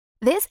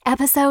This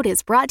episode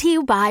is brought to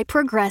you by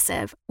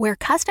Progressive, where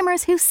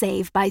customers who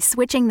save by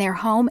switching their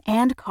home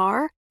and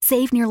car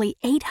save nearly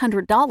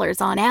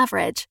 $800 on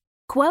average.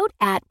 Quote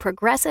at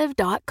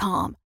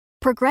Progressive.com.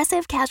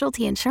 Progressive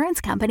Casualty Insurance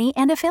Company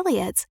and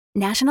Affiliates.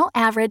 National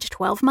average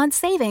 12-month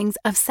savings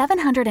of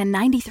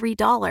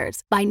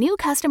 $793 by new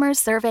customers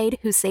surveyed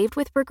who saved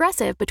with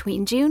Progressive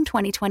between June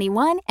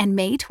 2021 and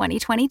May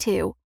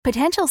 2022.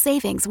 Potential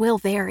savings will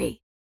vary.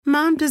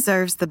 Mom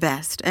deserves the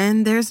best,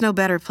 and there's no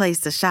better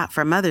place to shop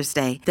for Mother's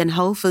Day than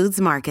Whole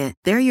Foods Market.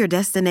 They're your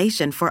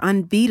destination for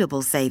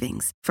unbeatable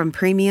savings, from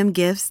premium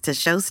gifts to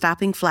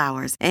show-stopping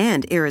flowers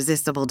and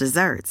irresistible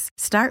desserts.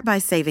 Start by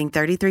saving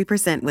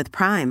 33% with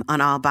Prime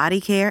on all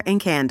body care and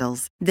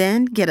candles.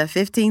 Then get a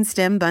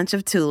 15-stem bunch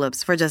of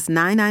tulips for just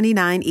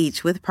 $9.99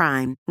 each with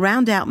Prime.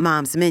 Round out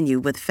Mom's menu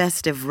with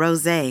festive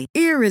rosé,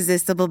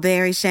 irresistible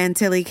berry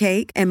chantilly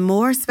cake, and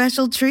more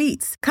special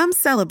treats. Come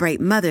celebrate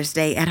Mother's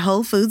Day at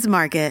Whole Foods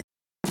Market.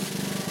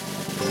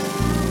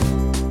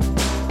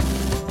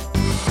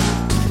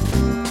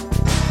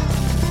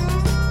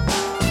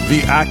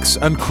 The Axe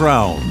and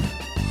Crown.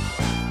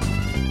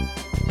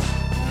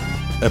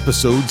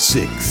 Episode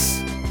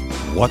 6.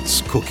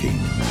 What's Cooking?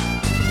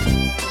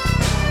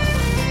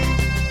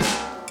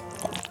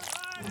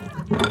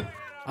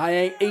 I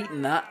ain't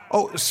eating that.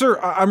 Oh, sir,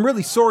 I'm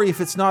really sorry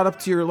if it's not up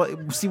to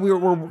your... See,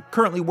 we're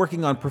currently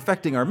working on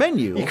perfecting our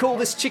menu. You call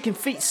this chicken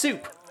feet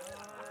soup?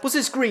 What's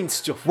this green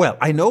stuff? Well,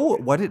 I know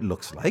what it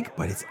looks like,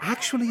 but it's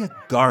actually a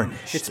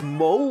garnish. It's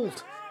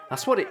mold.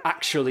 That's what it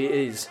actually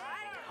is.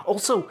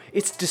 Also,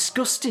 it's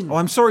disgusting. Oh,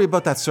 I'm sorry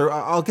about that, sir.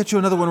 I'll get you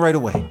another one right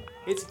away.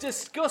 It's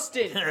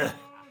disgusting.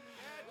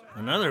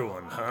 Another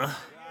one, huh?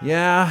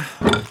 Yeah,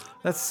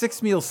 that's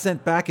 6 meals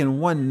sent back in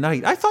one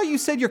night. I thought you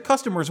said your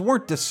customers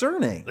weren't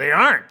discerning. They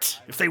aren't.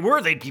 If they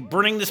were, they'd be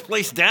burning this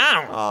place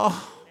down.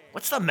 Oh.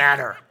 What's the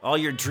matter? All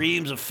your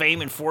dreams of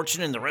fame and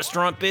fortune in the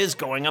restaurant biz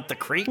going up the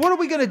creek? What are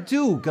we gonna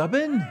do,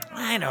 Gubbin?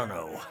 I don't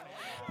know.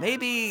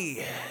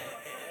 Maybe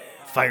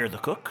fire the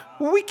cook?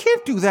 Well, we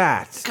can't do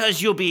that.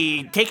 Because you'll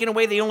be taking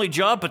away the only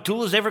job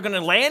Petula's ever going to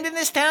land in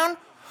this town?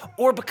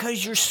 Or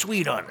because you're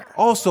sweet on her?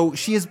 Also,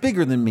 she is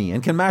bigger than me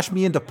and can mash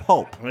me into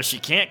pulp. Well, she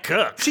can't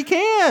cook. She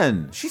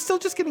can. She's still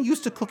just getting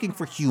used to cooking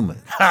for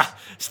humans. Ha!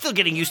 Still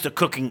getting used to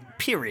cooking,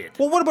 period.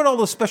 Well, what about all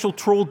those special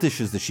troll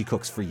dishes that she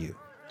cooks for you?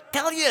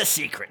 Tell you a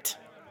secret.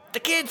 The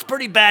kid's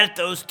pretty bad at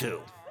those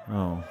too.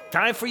 Oh.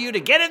 Time for you to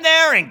get in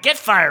there and get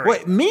firing.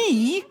 Wait,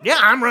 me? Yeah,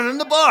 I'm running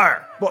the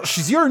bar. Well,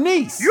 she's your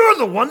niece. You're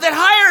the one that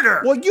hired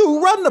her. Well,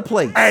 you run the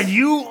place. And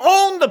you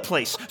own the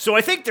place. So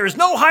I think there's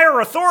no higher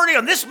authority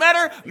on this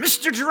matter,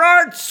 Mr.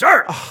 Gerard,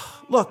 sir.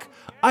 Look,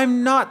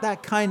 I'm not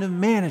that kind of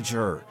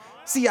manager.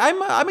 See,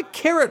 I'm a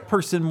carrot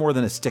person more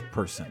than a stick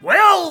person.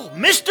 Well,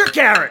 Mr.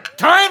 Carrot,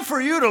 time for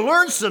you to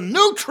learn some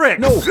new tricks.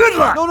 No. Good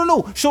luck.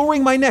 No. She'll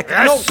wring my neck.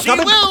 Yes, no, she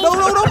will.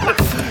 No.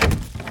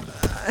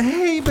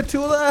 Hey,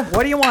 Petula.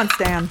 What do you want,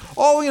 Stan?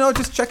 Oh,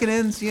 just checking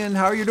in, seeing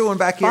how you're doing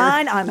back here.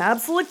 Fine, I'm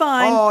absolutely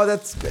fine. Oh,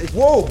 that's...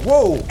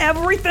 Whoa.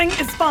 Everything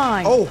is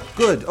fine. Oh,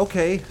 good.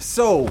 Okay.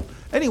 So,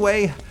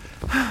 anyway,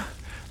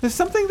 there's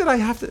something that I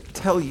have to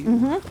tell you.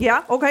 Mm-hmm.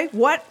 Yeah, okay.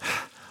 What?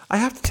 I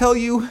have to tell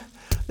you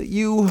that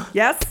you...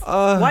 Yes?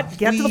 What?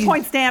 Get to the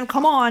point, Stan.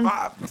 Come on.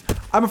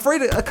 I'm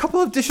afraid a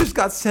couple of dishes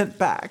got sent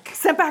back.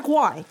 Sent back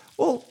why?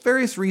 Well,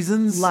 various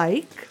reasons.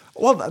 Like?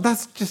 Well,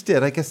 that's just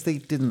it. I guess they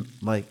didn't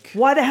like...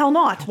 Why the hell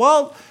not?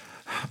 Well,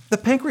 the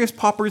pancreas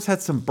poppers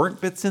had some burnt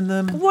bits in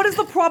them. What is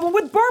the problem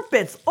with burnt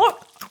bits? Oh,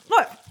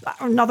 look,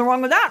 nothing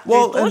wrong with that.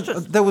 Well, it's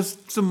delicious. there was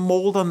some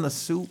mold on the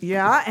soup.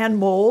 Yeah, and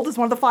mold is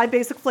one of the 5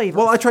 basic flavors.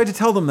 Well, I tried to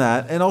tell them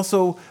that. And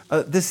also,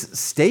 this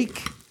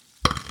steak,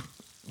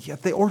 yeah,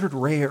 they ordered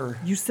rare.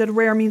 You said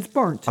rare means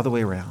burnt. Other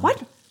way around.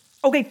 What?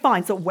 Okay,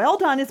 fine. So well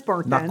done is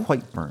burnt then. Not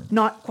quite burnt.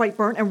 Not quite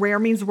burnt, and rare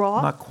means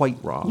raw? Not quite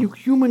raw. You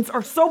humans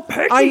are so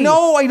picky. I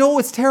know,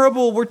 it's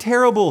terrible. We're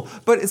terrible.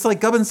 But it's like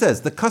Gubbin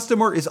says, the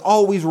customer is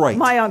always right.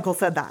 My uncle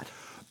said that.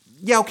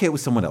 Yeah, okay, it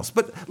was someone else.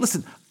 But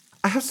listen,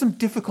 I have some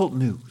difficult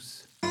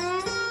news.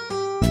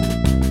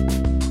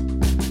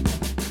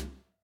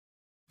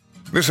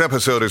 This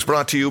episode is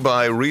brought to you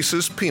by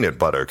Reese's Peanut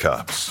Butter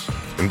Cups.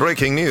 In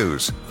breaking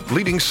news,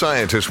 leading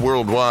scientists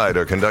worldwide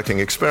are conducting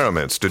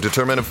experiments to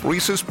determine if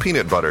Reese's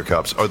Peanut Butter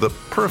Cups are the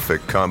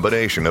perfect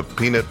combination of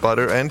peanut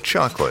butter and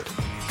chocolate.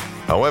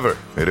 However,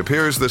 it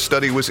appears the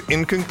study was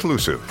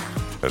inconclusive,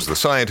 as the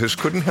scientists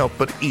couldn't help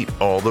but eat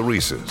all the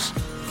Reese's.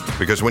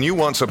 Because when you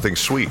want something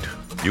sweet,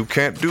 you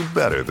can't do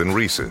better than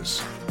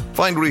Reese's.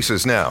 Find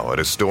Reese's now at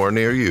a store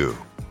near you.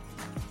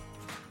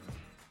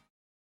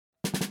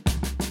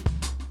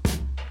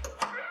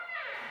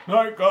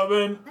 Night,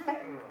 Gubbin.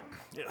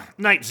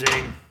 Night,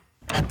 Zane.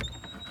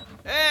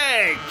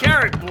 Hey,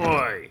 Carrot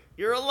Boy,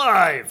 you're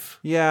alive.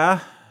 Yeah,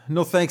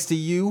 no thanks to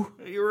you.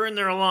 You were in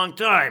there a long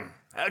time.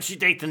 How'd she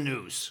take the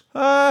news?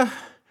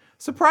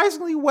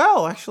 Surprisingly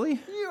well,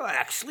 actually. You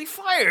actually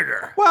fired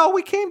her. Well,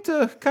 we came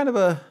to kind of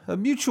a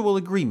mutual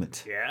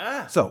agreement.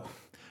 Yeah? So,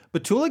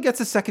 Betula gets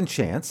a second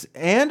chance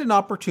and an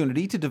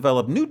opportunity to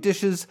develop new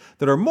dishes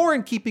that are more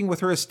in keeping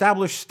with her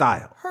established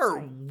style. Her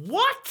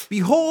what?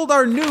 Behold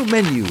our new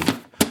menu.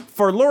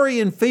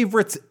 Farlorian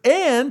favorites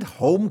and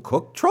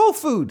home-cooked troll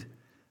food.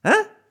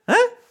 Huh?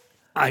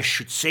 I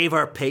should save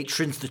our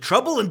patrons the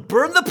trouble and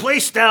burn the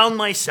place down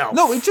myself.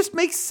 No, it just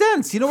makes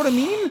sense. You know what I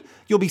mean?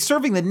 You'll be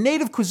serving the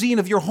native cuisine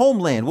of your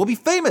homeland. We'll be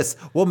famous.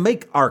 We'll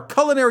make our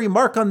culinary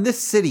mark on this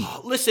city.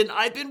 Listen,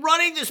 I've been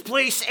running this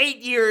place 8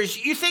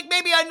 years. You think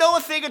maybe I know a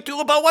thing or two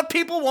about what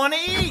people want to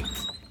eat?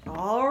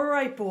 All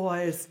right,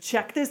 boys,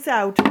 check this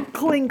out.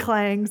 Cling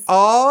clangs.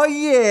 Oh,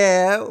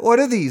 yeah. What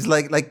are these?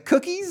 Like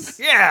cookies?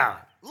 Yeah,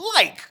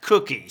 like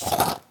cookies.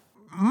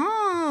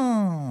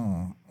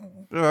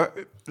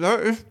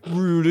 That is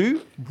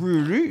really,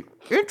 really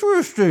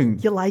interesting.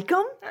 You like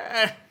them?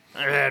 I've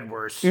had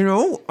worse. You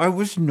know, I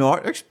was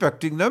not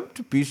expecting them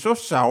to be so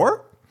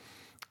sour.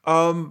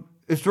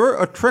 Is there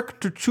a trick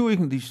to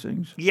chewing these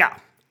things? Yeah,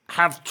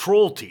 have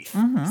troll teeth.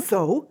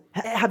 So,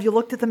 have you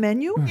looked at the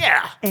menu?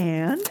 Yeah.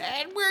 And?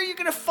 And where are you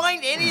going to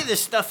find any of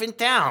this stuff in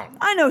town?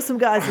 I know some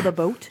guys with a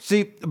boat.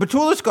 See,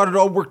 Betula's got it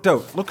all worked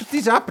out. Look at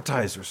these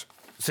appetizers.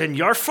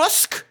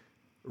 Senjarfusk?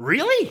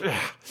 Really?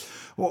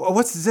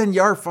 What's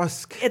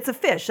Zenyarfusk? It's a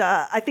fish.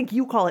 I think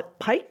you call it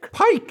pike,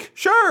 Pike,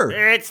 sure.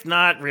 It's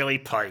not really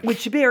pike.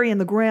 which you bury in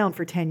the ground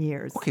for 10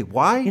 years. Okay,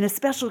 why? In a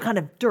special kind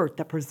of dirt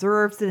that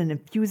preserves it and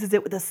infuses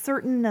it with a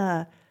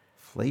certain,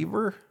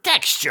 Flavor?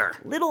 Texture.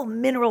 little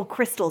mineral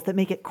crystals that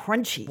make it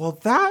crunchy. Well,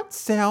 that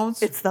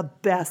sounds... It's the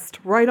best,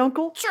 right,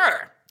 Uncle?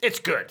 Sure, it's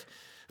good.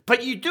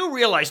 But you do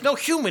realize no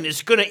human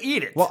is going to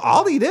eat it. Well,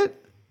 I'll eat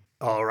it.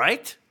 All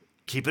right.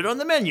 Keep it on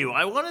the menu.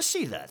 I want to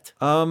see that.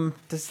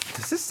 Does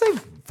this say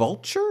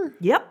vulture?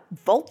 Yep,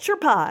 vulture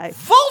pie.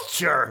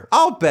 Vulture?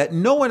 I'll bet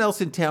no one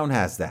else in town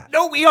has that.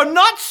 No, we are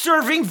not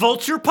serving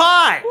vulture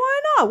pie.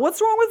 Why not?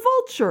 What's wrong with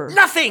vulture?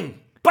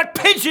 Nothing. But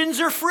pigeons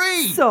are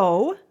free.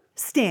 So,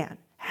 Stan,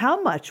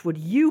 how much would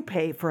you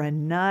pay for a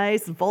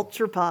nice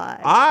vulture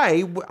pie?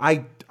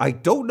 I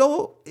don't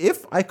know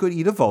if I could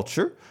eat a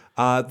vulture.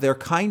 They're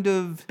kind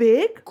of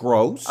Big?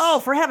 gross. Oh,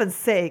 for heaven's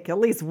sake, at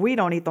least we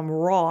don't eat them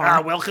raw.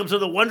 Welcome to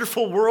the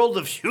wonderful world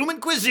of human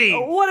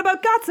cuisine. What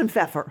about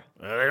Gotzenpfeffer?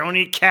 They don't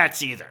eat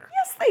cats either.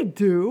 Yes, they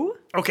do.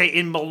 Okay,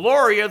 in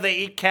Meloria they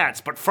eat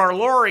cats, but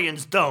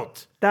Farlorians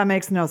don't. That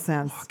makes no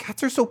sense.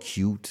 Cats are so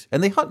cute,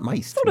 and they hunt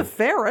mice. So do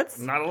ferrets.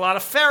 Not a lot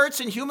of ferrets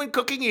in human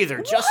cooking either,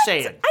 just What?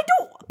 saying. I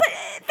don't, but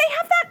they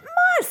have that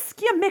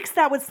musk. You mix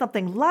that with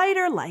something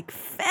lighter like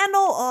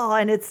fennel,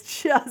 and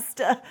it's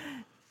just,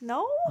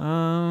 no?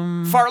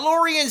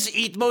 Farlorians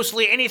eat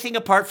mostly anything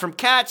apart from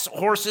cats,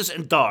 horses,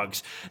 and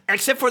dogs,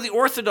 except for the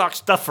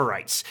Orthodox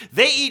Dufferites.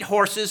 They eat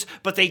horses,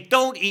 but they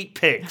don't eat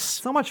pigs.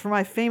 So much for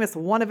my famous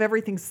one of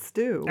everything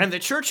stew. And the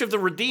Church of the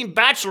Redeemed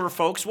Bachelor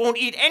folks won't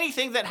eat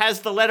anything that has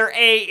the letter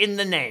A in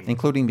the name.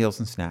 Including meals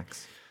and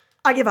snacks.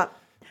 I give up.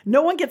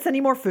 No one gets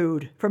any more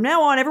food. From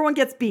now on, everyone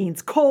gets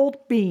beans. Cold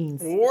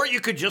beans. Or you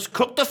could just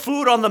cook the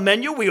food on the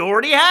menu we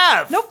already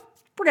have. Nope.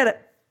 Forget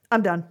it.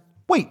 I'm done.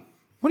 Wait,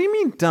 what do you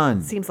mean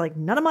done? Seems like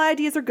none of my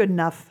ideas are good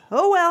enough.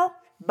 Oh well.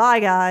 Bye,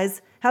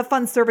 guys. Have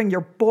fun serving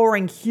your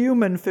boring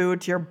human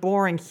food to your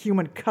boring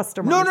human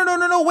customers.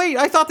 No, wait.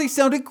 I thought they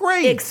sounded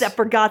great. Except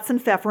for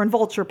Gotzenpfeffer and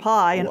vulture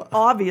pie, and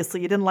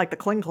obviously you didn't like the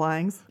cling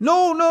clangs.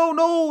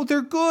 No,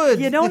 they're good.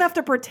 You don't have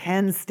to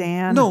pretend,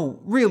 Stan. No,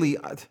 really,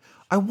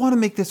 I want to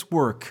make this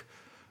work.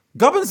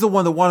 Gubbin's the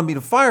one that wanted me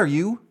to fire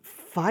you.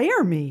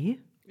 Fire me?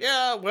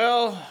 Yeah,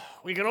 well,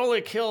 we can only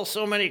kill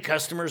so many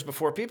customers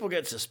before people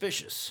get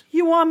suspicious.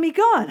 You want me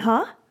gone,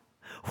 huh?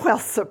 Well,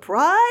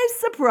 surprise,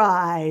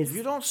 surprise.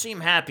 You don't seem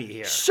happy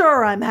here.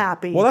 Sure, I'm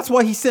happy. Well, that's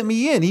why he sent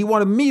me in. He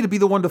wanted me to be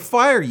the one to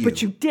fire you.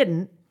 But you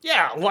didn't.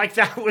 Yeah, like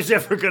that was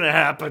ever gonna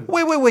happen.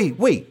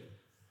 Wait.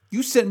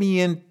 You sent me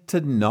in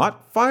to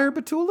not fire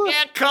Betula?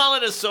 Yeah, call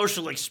it a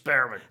social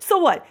experiment. So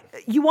what?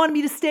 You wanted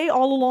me to stay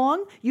all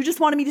along? You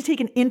just wanted me to take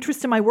an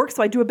interest in my work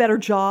so I do a better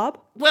job?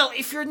 Well,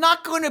 if you're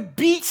not gonna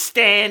beat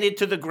Stan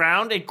into the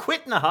ground and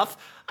quit in a huff,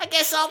 I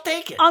guess I'll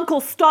take it.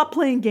 Uncle, stop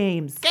playing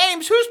games.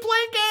 Games? Who's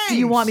playing games? Do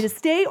you want me to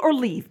stay or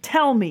leave?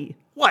 Tell me.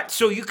 What,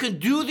 so you can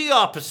do the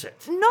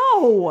opposite?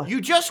 No.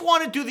 You just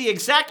want to do the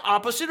exact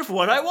opposite of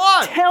what I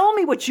want. Tell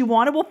me what you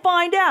want and we'll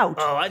find out.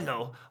 Oh, I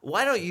know.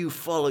 Why don't you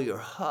follow your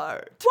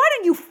heart? Why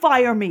don't you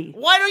fire me?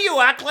 Why don't you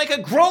act like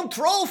a grown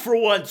troll for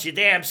once, you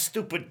damn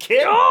stupid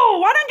kid? Oh,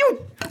 why don't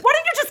you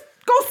just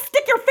go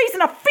stick your face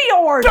in a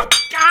fjord?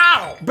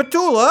 Ow!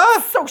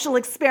 Betula! Social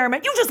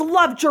experiment. You just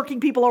love jerking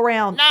people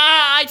around. Nah,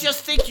 I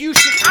just think you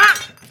should...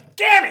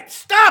 Damn it!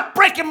 Stop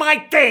breaking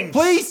my things!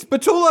 Please,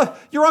 Betula,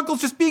 your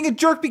uncle's just being a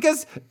jerk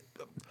because...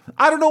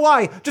 I don't know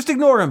why. Just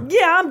ignore him.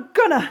 Yeah, I'm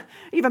gonna.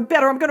 Even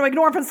better, I'm gonna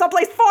ignore him from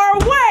someplace far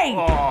away.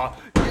 Aw,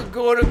 you're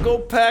gonna go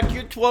pack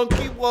your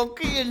twunky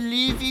wonky and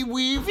leavey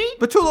weavy?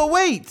 Betula,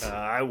 wait.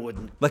 I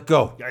wouldn't. Let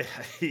go.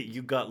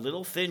 You got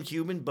little thin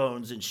human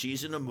bones and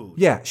she's in a mood.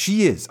 Yeah,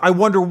 she is. I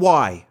wonder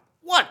why.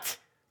 What?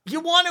 You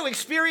want to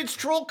experience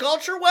troll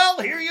culture? Well,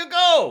 here you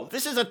go.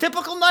 This is a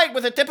typical night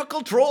with a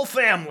typical troll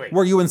family.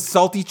 Where you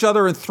insult each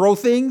other and throw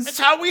things? That's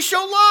how we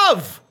show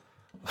love.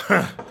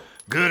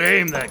 Good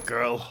aim, that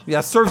girl.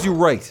 Yeah, serves you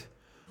right.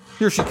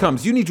 Here she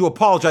comes. You need to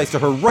apologize to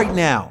her right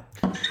now.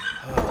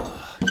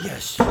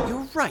 Yes,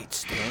 you're right,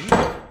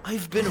 Stan.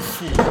 I've been a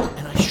fool,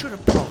 and I should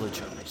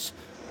apologize.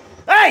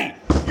 Hey!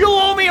 You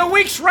owe me a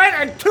week's rent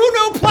and 2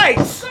 new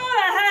plates! Go to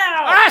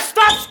hell!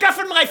 Stop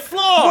scuffing my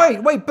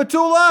floor! Wait,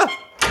 Petula!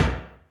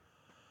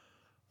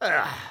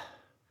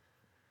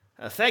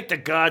 Thank the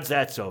gods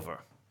that's over.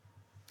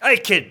 Hey,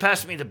 kid,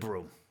 pass me the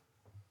broom.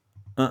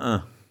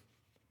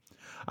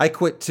 I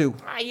quit too.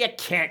 You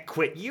can't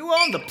quit. You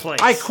own the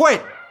place. I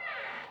quit!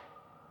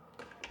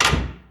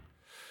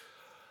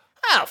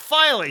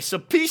 Finally,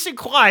 some peace and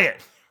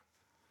quiet.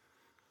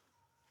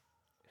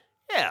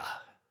 Yeah.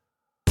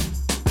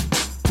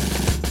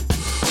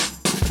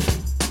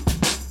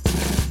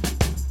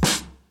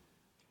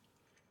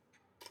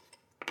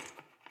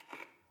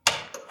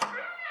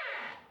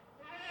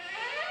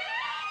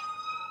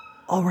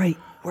 All right,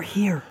 we're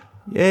here.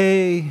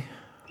 Yay.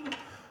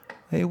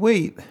 Hey,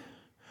 wait.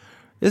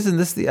 Isn't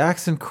this the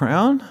Axe and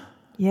Crown?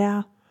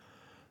 Yeah,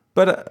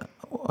 But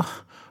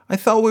I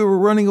thought we were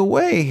running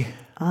away.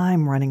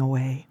 I'm running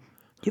away.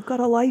 You've got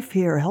a life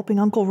here helping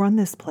Uncle run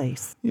this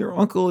place. Your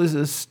uncle is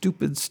a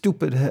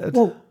stupid head.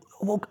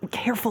 Whoa,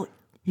 careful.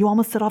 You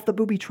almost set off the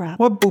booby trap.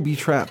 What booby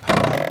trap?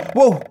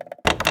 Whoa!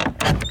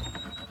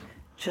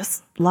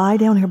 Just lie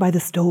down here by the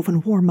stove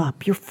and warm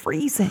up. You're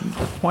freezing.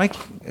 Why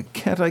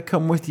can't I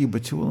come with you,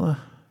 Petula?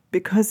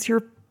 Because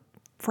you're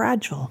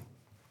fragile.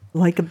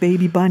 Like a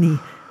baby bunny.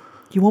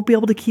 You won't be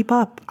able to keep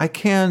up. I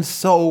can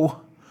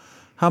so.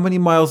 How many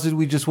miles did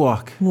we just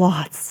walk?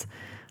 Lots.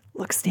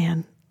 Look,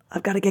 Stan,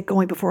 I've got to get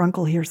going before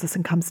Uncle hears this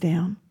and comes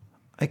down.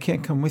 I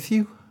can't come with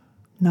you?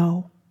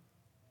 No.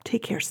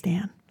 Take care,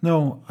 Stan.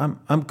 No,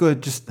 I'm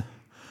good. Just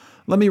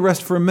let me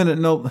rest for a minute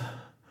and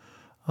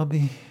I'll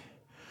be...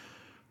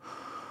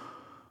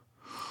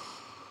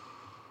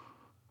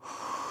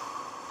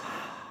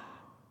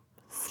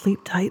 Sleep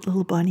tight,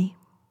 little bunny.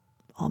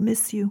 I'll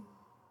miss you.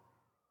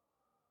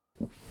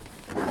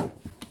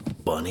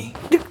 Bunny?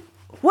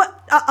 What?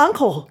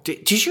 Uncle?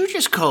 Did you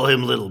just call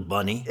him Little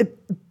Bunny?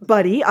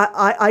 Buddy?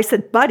 I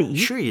said buddy.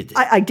 Sure you did.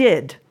 I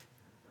did.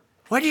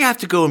 Why do you have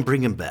to go and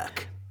bring him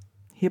back?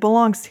 He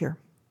belongs here.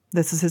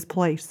 This is his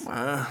place.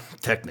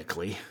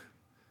 Technically.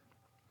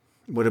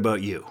 What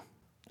about you?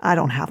 I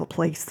don't have a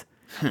place.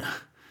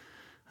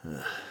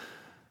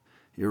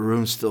 Your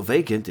room's still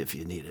vacant if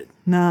you need it.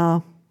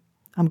 No,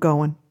 I'm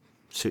going.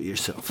 Suit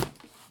yourself.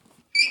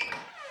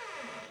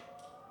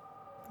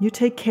 You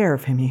take care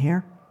of him, you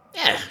hear?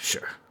 Yeah,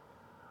 sure.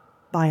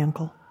 Bye,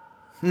 Uncle.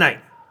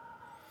 Night.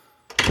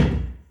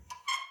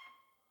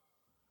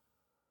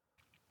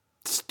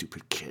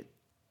 Stupid kid.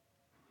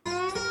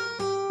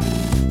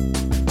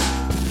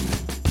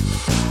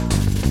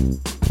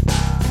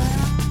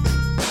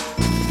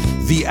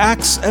 The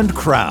Axe and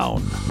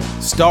Crown,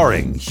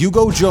 starring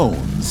Hugo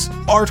Jones,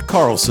 Art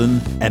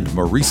Carlson, and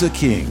Marisa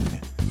King.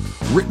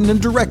 Written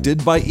and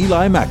directed by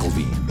Eli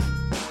McElveen.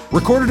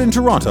 Recorded in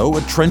Toronto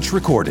at Trench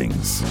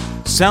Recordings.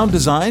 Sound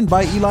design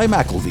by Eli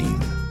McElveen.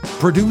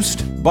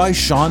 Produced by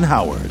Sean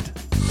Howard.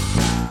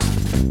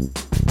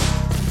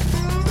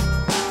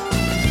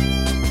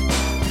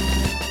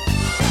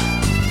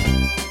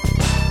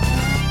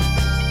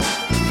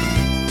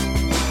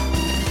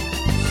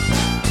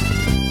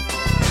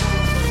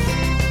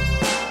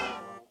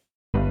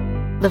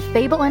 The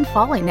Fable and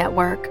Folly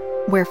Network,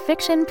 where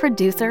fiction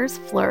producers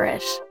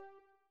flourish.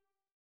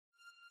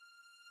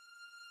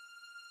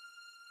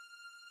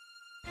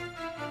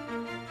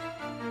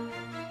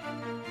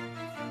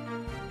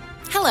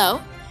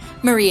 Hello,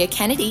 Maria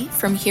Kennedy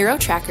from Hero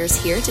Trackers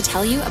here to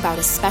tell you about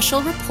a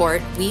special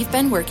report we've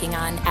been working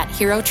on at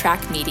Hero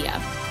Track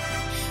Media.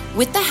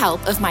 With the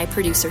help of my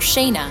producer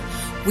Shayna,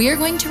 we're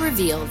going to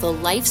reveal the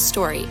life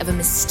story of a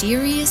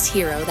mysterious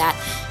hero that,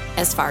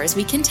 as far as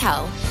we can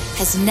tell,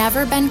 has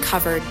never been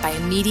covered by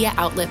a media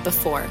outlet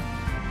before.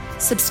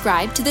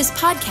 Subscribe to this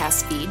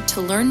podcast feed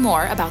to learn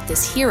more about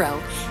this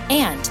hero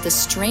and the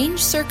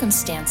strange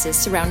circumstances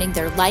surrounding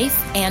their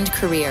life and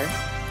career,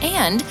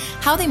 and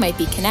how they might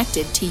be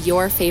connected to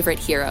your favorite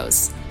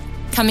heroes.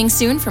 Coming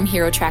soon from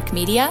Hero Track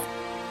Media,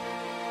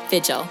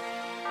 Vigil.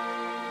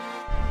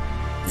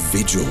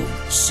 Vigil,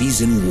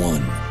 Season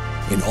 1,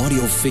 an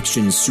audio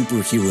fiction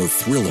superhero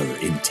thriller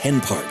in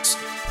 10 parts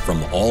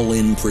from All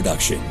In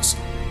Productions,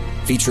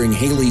 featuring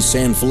Haley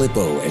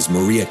Sanfilippo as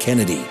Maria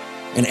Kennedy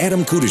and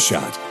Adam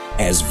Kudashat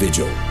as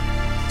Vigil.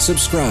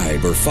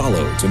 Subscribe or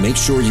follow to make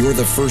sure you're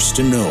the first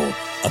to know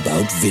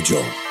about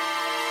Vigil.